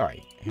 I'm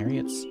sorry,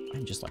 Harriets.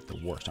 I'm just like the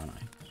worst, aren't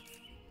I?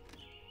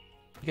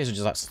 You guys are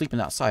just like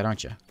sleeping outside,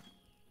 aren't you?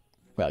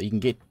 Well, you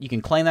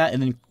can claim that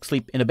and then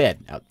sleep in a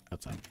bed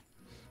outside.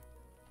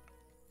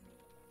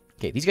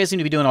 Okay, these guys seem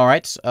to be doing all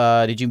right.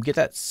 Did you get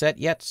that set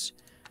yet?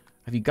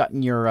 Have you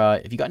gotten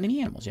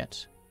any animals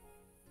yet?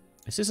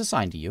 This is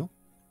assigned to you.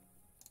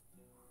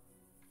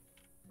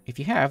 If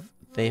you have,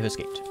 they have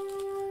escaped.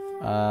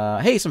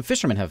 Hey, some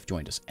fishermen have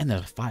joined us, and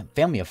there's a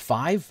family of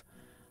 5.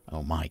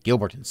 Oh my,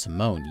 Gilbert and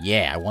Simone.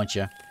 Yeah, I want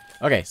you.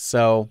 Okay,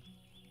 so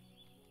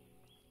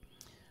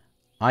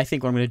I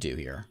think what I'm going to do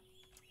here,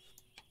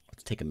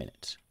 let's take a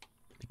minute,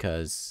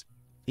 because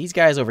these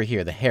guys over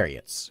here, the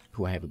Harriets,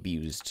 who I have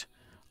abused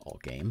all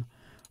game,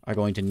 are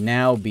going to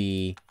now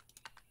be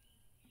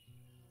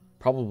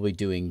probably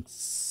doing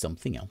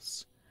something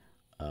else.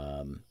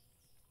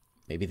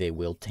 Maybe they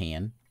will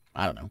tan.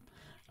 I don't know.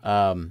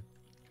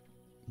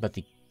 But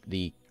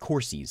the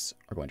Corsies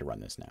are going to run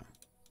this now.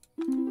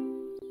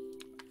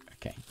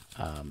 Okay.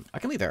 I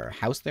can leave their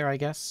house there, I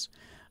guess.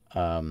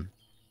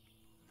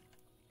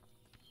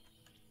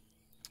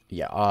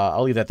 Yeah,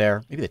 I'll leave that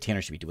there. Maybe the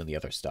tanner should be doing the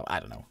other stuff. I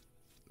don't know.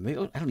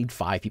 I don't need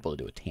 5 people to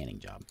do a tanning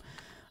job.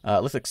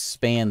 Let's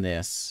expand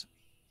this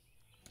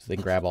so they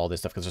can grab all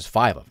this stuff, because there's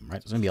 5 of them,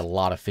 right? There's going to be a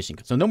lot of fishing.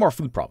 So no more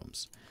food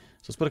problems.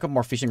 So let's put a couple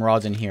more fishing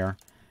rods in here,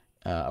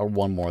 or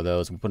one more of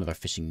those. We'll put another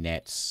fishing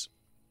nets,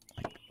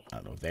 like, I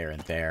don't know, there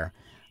and there.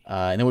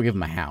 And then we'll give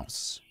them a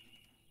house.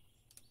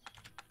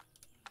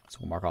 So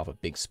we'll mark off a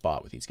big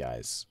spot with these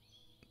guys.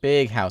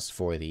 Big house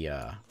for the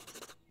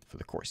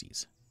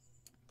Corsies.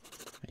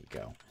 There you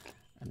go.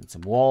 And then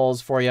some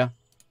walls for you. I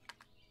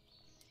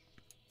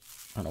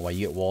don't know why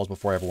you get walls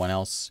before everyone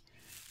else.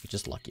 You're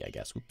just lucky, I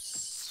guess.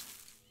 Whoops.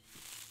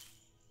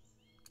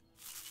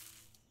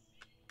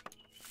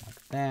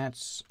 Like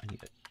that. I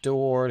need a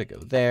door to go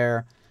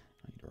there.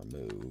 I need to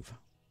remove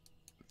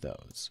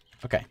those.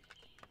 Okay.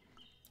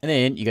 And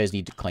then you guys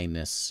need to claim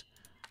this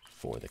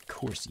for the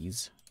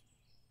Corsies.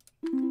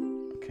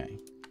 Okay.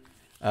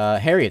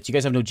 Harriet, you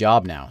guys have no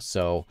job now,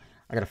 so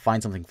I gotta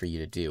find something for you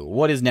to do.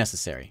 What is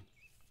necessary?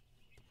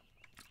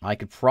 I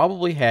could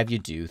probably have you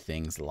do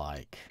things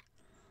like...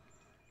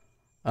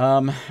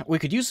 we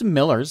could use some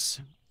millers.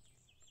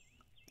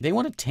 They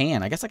want to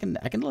tan. I guess I can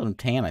let them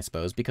tan, I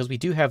suppose, because we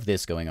do have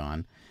this going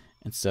on.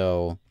 And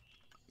so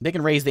they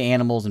can raise the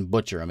animals and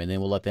butcher them, and then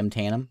we'll let them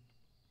tan them.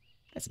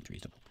 That seems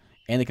reasonable.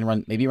 And they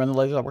can maybe run the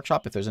leather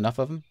workshop if there's enough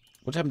of them.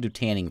 We'll just have them do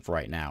tanning for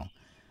right now.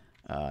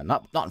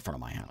 Not in front of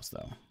my house,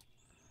 though.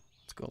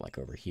 Let's go like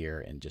over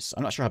here and just...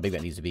 I'm not sure how big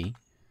that needs to be.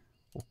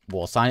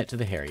 We'll assign it to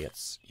the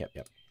Harriets.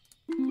 Yep.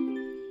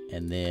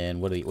 And then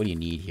what do you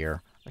need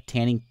here? A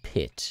tanning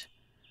pit.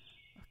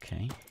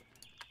 Okay.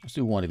 Let's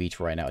do one of each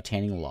for right now. A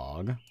tanning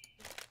log.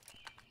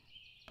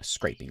 A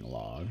scraping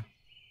log.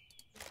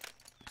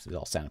 This is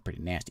all sounding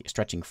pretty nasty. A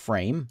stretching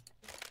frame.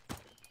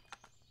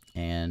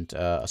 And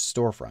a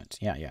storefront.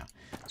 Yeah, yeah.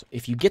 So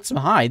if you get some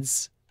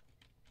hides,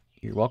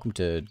 you're welcome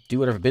to do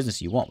whatever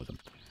business you want with them.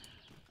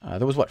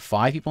 There was, what,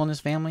 5 people in this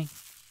family? In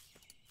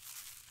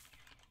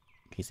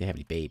case they have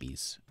any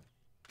babies.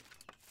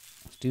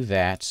 Let's do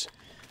that.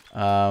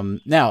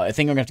 Now, I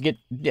think I'm going to have to get...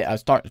 Yeah, I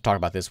was starting to talk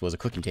about this, was a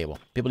cooking table.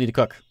 People need to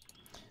cook.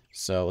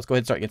 So let's go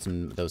ahead and start getting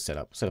some of those set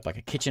up. Set up like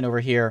a kitchen over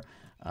here.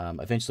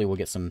 Eventually we'll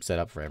get some set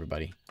up for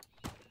everybody.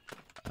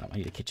 I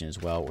need a kitchen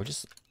as well. We're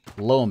just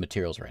low on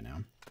materials right now.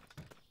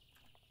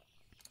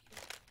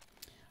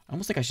 I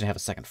almost think I should have a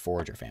second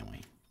forager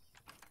family.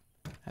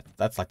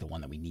 That's like the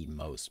one that we need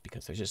most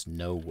because there's just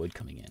no wood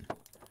coming in.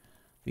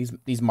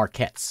 These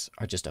marquettes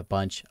are just a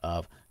bunch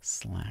of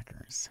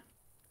slackers,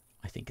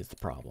 I think is the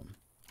problem.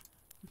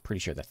 I'm pretty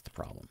sure that's the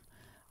problem.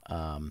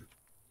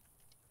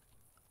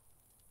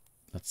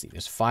 Let's see.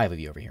 There's 5 of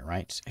you over here,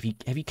 right?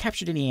 Have you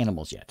captured any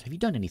animals yet? Have you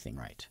done anything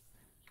right?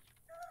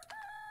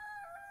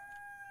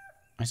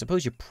 I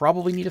suppose you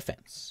probably need a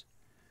fence.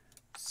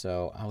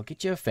 So I'll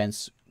get you a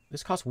fence.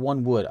 This costs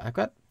 1 wood. I've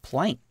got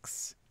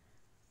planks.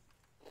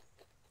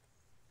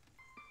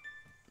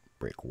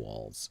 Brick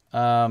walls. Put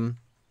a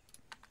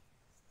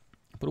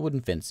wooden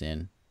fence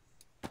in.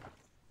 I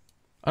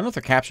don't know if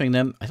they're capturing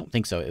them. I don't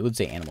think so. It would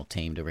say animal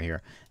tamed over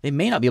here. They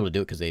may not be able to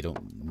do it because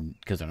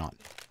they're not,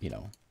 you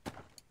know,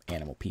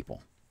 animal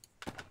people.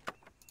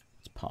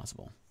 It's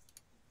possible.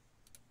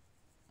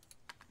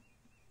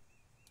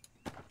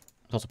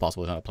 It's also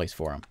possible there's not a place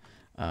for them.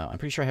 I'm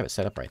pretty sure I have it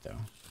set up right though.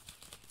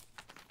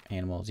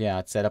 Animals, yeah,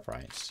 it's set up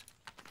right.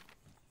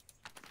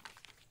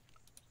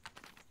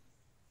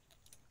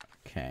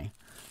 Okay.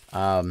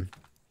 They're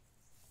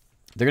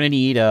gonna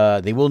need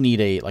they will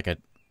need a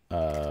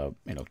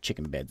you know,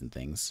 chicken beds and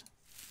things.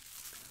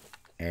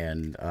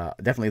 And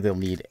definitely they'll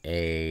need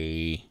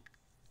a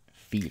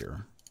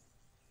feeder.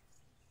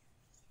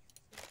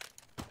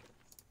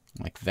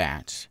 Like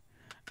that.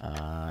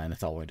 And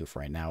that's all we're gonna do for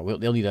right now.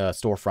 They'll need a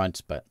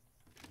storefront, but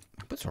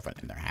I'll put a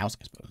storefront in their house,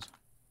 I suppose. Is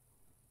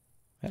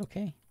that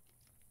okay?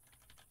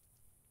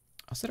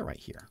 I'll set it right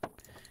here.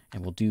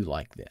 And we'll do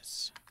like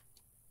this.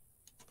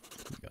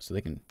 There we go. So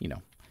they can, you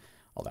know,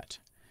 all that.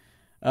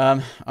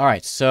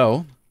 Alright,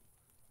 so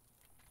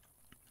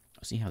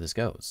let's see how this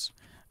goes.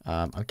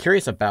 I'm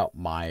curious about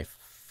my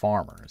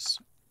farmers.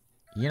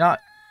 You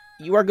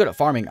are good at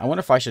farming. I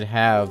wonder if I should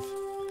have...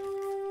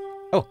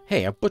 Oh,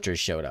 hey, a butcher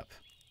showed up.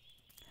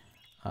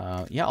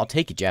 Yeah, I'll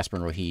take it, Jasper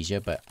and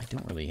Rohesia, but I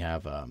don't really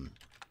have...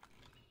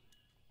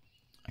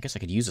 I guess I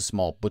could use a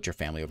small butcher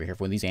family over here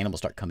for when these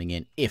animals start coming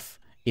in, if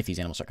these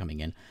animals start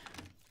coming in.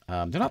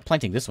 They're not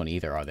planting this one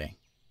either, are they?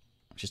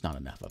 There's just not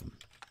enough of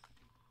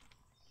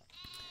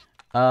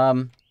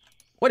them.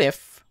 What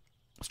if...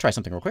 Let's try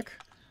something real quick.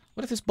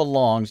 What if this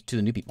belongs to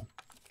the new people?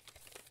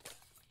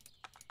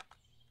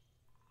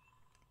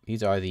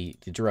 These are the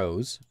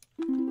drows.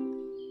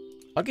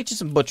 I'll get you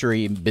some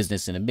butchery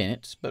business in a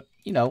minute, but,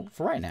 you know,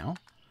 for right now,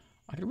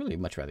 I could really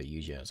much rather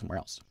use you somewhere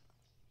else.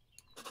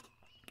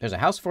 There's a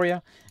house for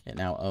you. It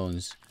now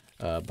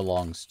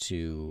belongs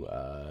to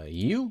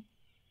you.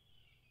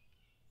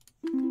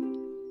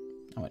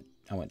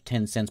 I want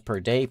 10 cents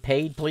per day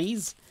paid,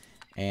 please.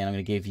 And I'm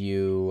going to give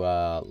you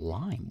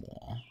lime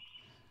wall.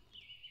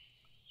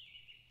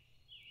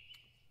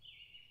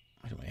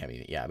 I don't really have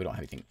anything. Yeah, we don't have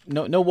anything.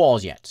 No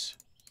walls yet.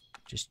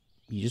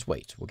 You just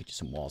wait. We'll get you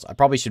some walls. I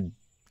probably should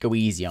go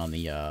easy on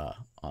the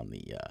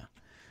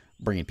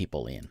bringing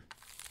people in.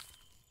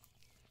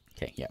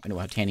 Okay, yeah, we know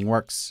how tanning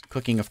works.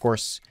 Cooking, of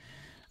course.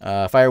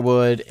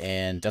 Firewood,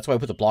 and that's why I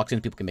put the blocks in.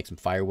 People can make some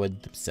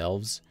firewood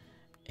themselves.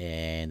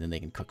 And then they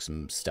can cook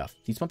some stuff.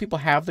 These one people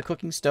have the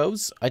cooking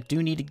stoves. I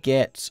do need to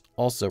get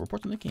also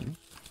report from the king.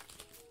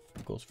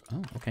 Oh,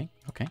 okay.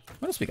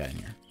 What else we got in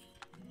here?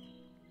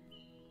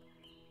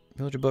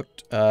 Villager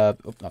booked. Oh,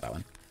 not that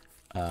one.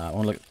 I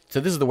want to look.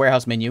 So this is the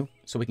warehouse menu.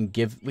 So we can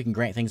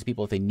grant things to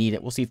people if they need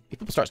it. We'll see if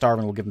people start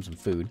starving. We'll give them some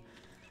food.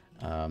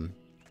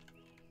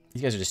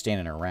 These guys are just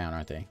standing around,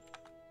 aren't they?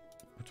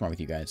 What's wrong with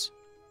you guys?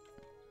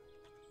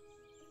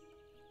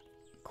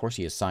 Of course,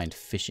 he assigned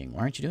fishing.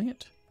 Why aren't you doing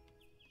it?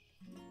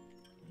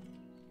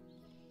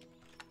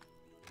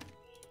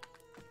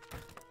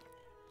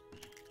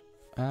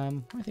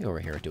 Why are they over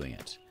here doing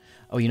it?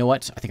 Oh, you know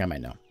what? I think I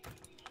might know.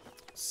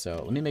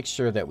 So let me make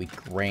sure that we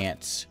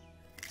grant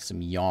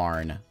some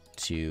yarn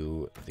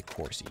to the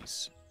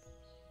Corsies.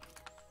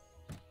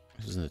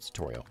 This is in the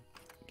tutorial.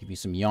 I'll give you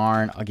some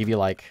yarn. I'll give you,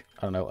 like,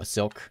 I don't know, a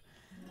silk.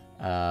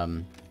 You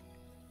can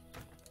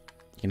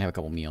have a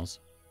couple meals.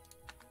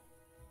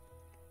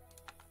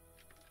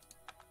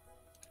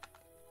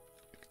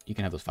 You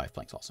can have those 5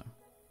 planks also.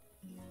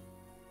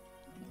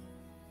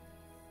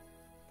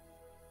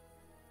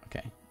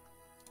 Okay.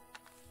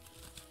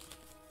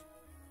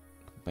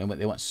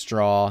 They want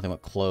straw, they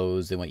want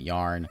clothes, they want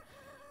yarn.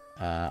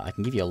 I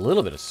can give you a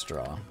little bit of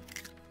straw.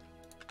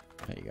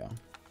 There you go.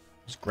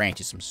 Just grant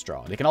you some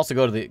straw. They can also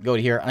go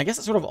to here, and I guess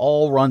it sort of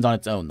all runs on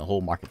its own, the whole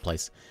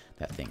marketplace,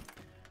 that thing.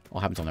 All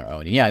happens on their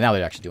own. And yeah, now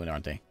they're actually doing it,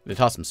 aren't they? They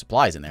tossed some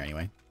supplies in there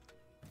anyway.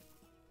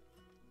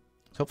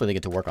 So hopefully they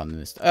get to work on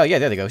this. Oh, yeah,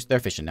 there they go. They're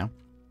fishing now.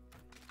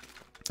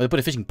 They put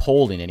a fishing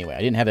pole in anyway. I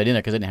didn't have that in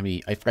there because I didn't have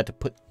any... I forgot to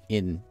put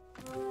in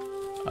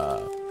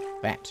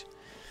that.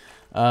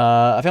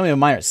 A family of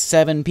miners.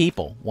 7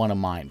 people want to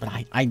mine. But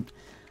I'm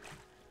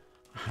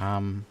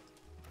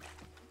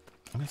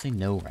going to say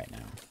no right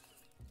now.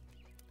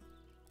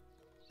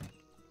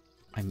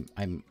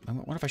 I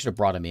wonder if I should have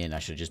brought them in. I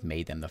should have just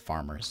made them the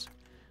farmers.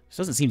 This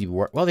doesn't seem to be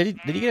work. Well, did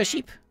he get a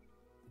sheep?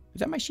 Is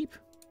that my sheep?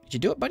 Did you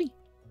do it, buddy?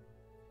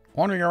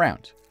 Wandering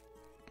around.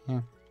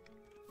 Do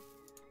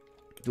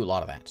a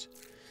lot of that.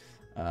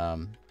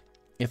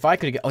 If I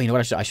could have... Oh, you know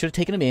what? I should have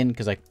taken them in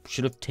because I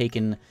should have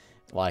taken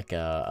like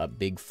a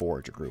big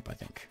forager group, I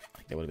think.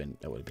 That would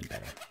have been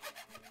better.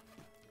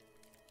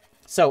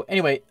 So,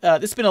 anyway,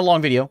 this has been a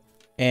long video.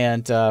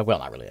 And, well,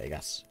 not really, I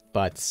guess.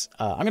 But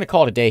I'm going to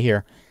call it a day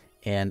here.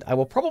 And I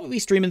will probably be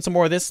streaming some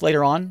more of this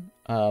later on.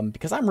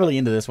 Because I'm really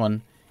into this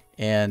one.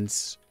 And...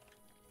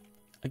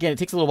 Again, it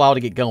takes a little while to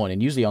get going,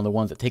 and usually on the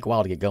ones that take a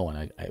while to get going,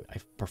 I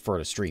prefer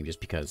to stream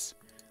just because,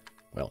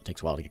 well, it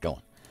takes a while to get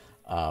going.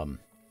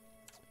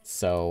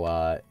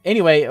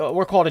 Anyway,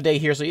 we're called a day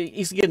here, so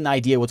you can get an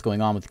idea what's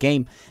going on with the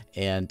game,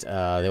 and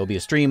there will be a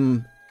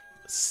stream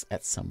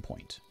at some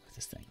point with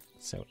this thing.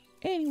 So,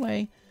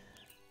 anyway,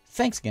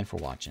 thanks again for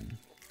watching.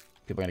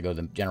 People are going to go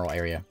to the general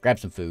area, grab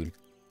some food,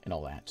 and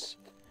all that.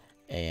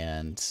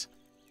 And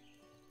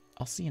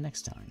I'll see you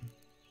next time.